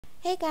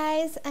Hey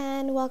guys,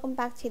 and welcome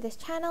back to this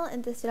channel.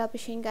 In this video I'll be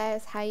showing you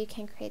guys how you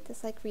can create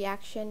this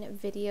reaction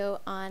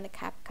video on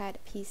CapCut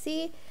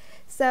PC.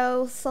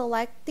 So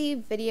select the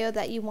video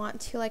that you want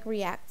to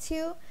react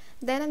to.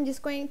 Then I'm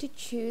just going to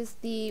choose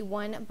the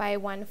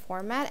 1:1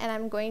 format, and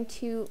I'm going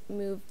to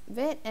move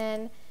it,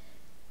 and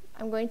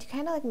I'm going to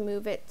kind of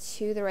move it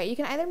to the right. You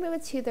can either move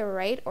it to the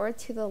right or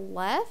to the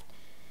left.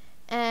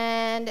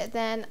 And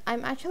then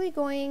I'm actually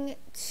going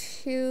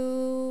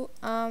to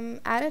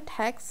add a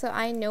text so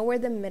I know where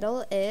the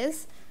middle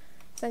is.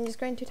 So I'm just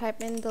going to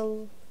type in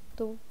the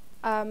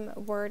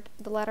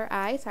letter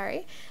I,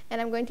 sorry,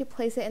 and I'm going to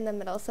place it in the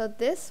middle. So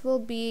this will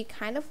be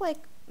kind of like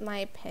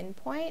my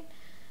pinpoint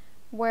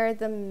where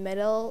the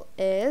middle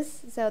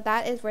is. So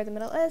that is where the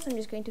middle is. I'm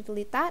just going to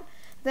delete that.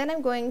 Then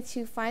I'm going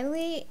to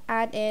finally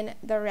add in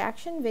the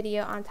reaction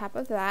video on top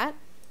of that.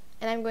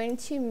 And I'm going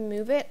to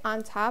move it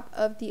on top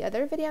of the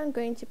other video. I'm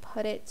going to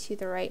put it to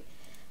the right.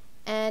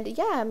 And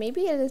yeah,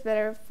 maybe it is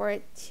better for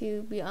it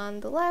to be on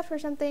the left or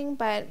something,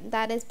 but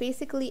that is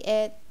basically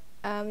it.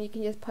 You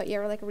can just put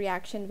your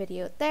reaction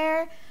video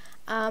there.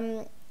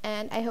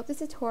 And I hope this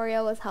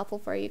tutorial was helpful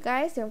for you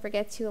guys. Don't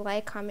forget to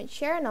like, comment,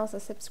 share, and also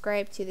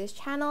subscribe to this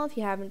channel if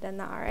you haven't done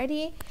that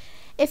already.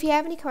 If you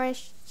have any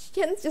questions,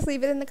 just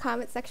leave it in the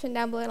comment section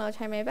down below and I'll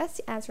try my best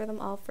to answer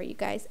them all for you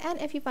guys. And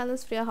if you found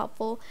this video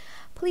helpful,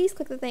 please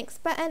click the thanks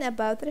button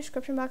above the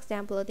description box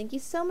down below. Thank you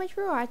so much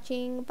for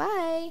watching.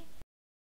 Bye!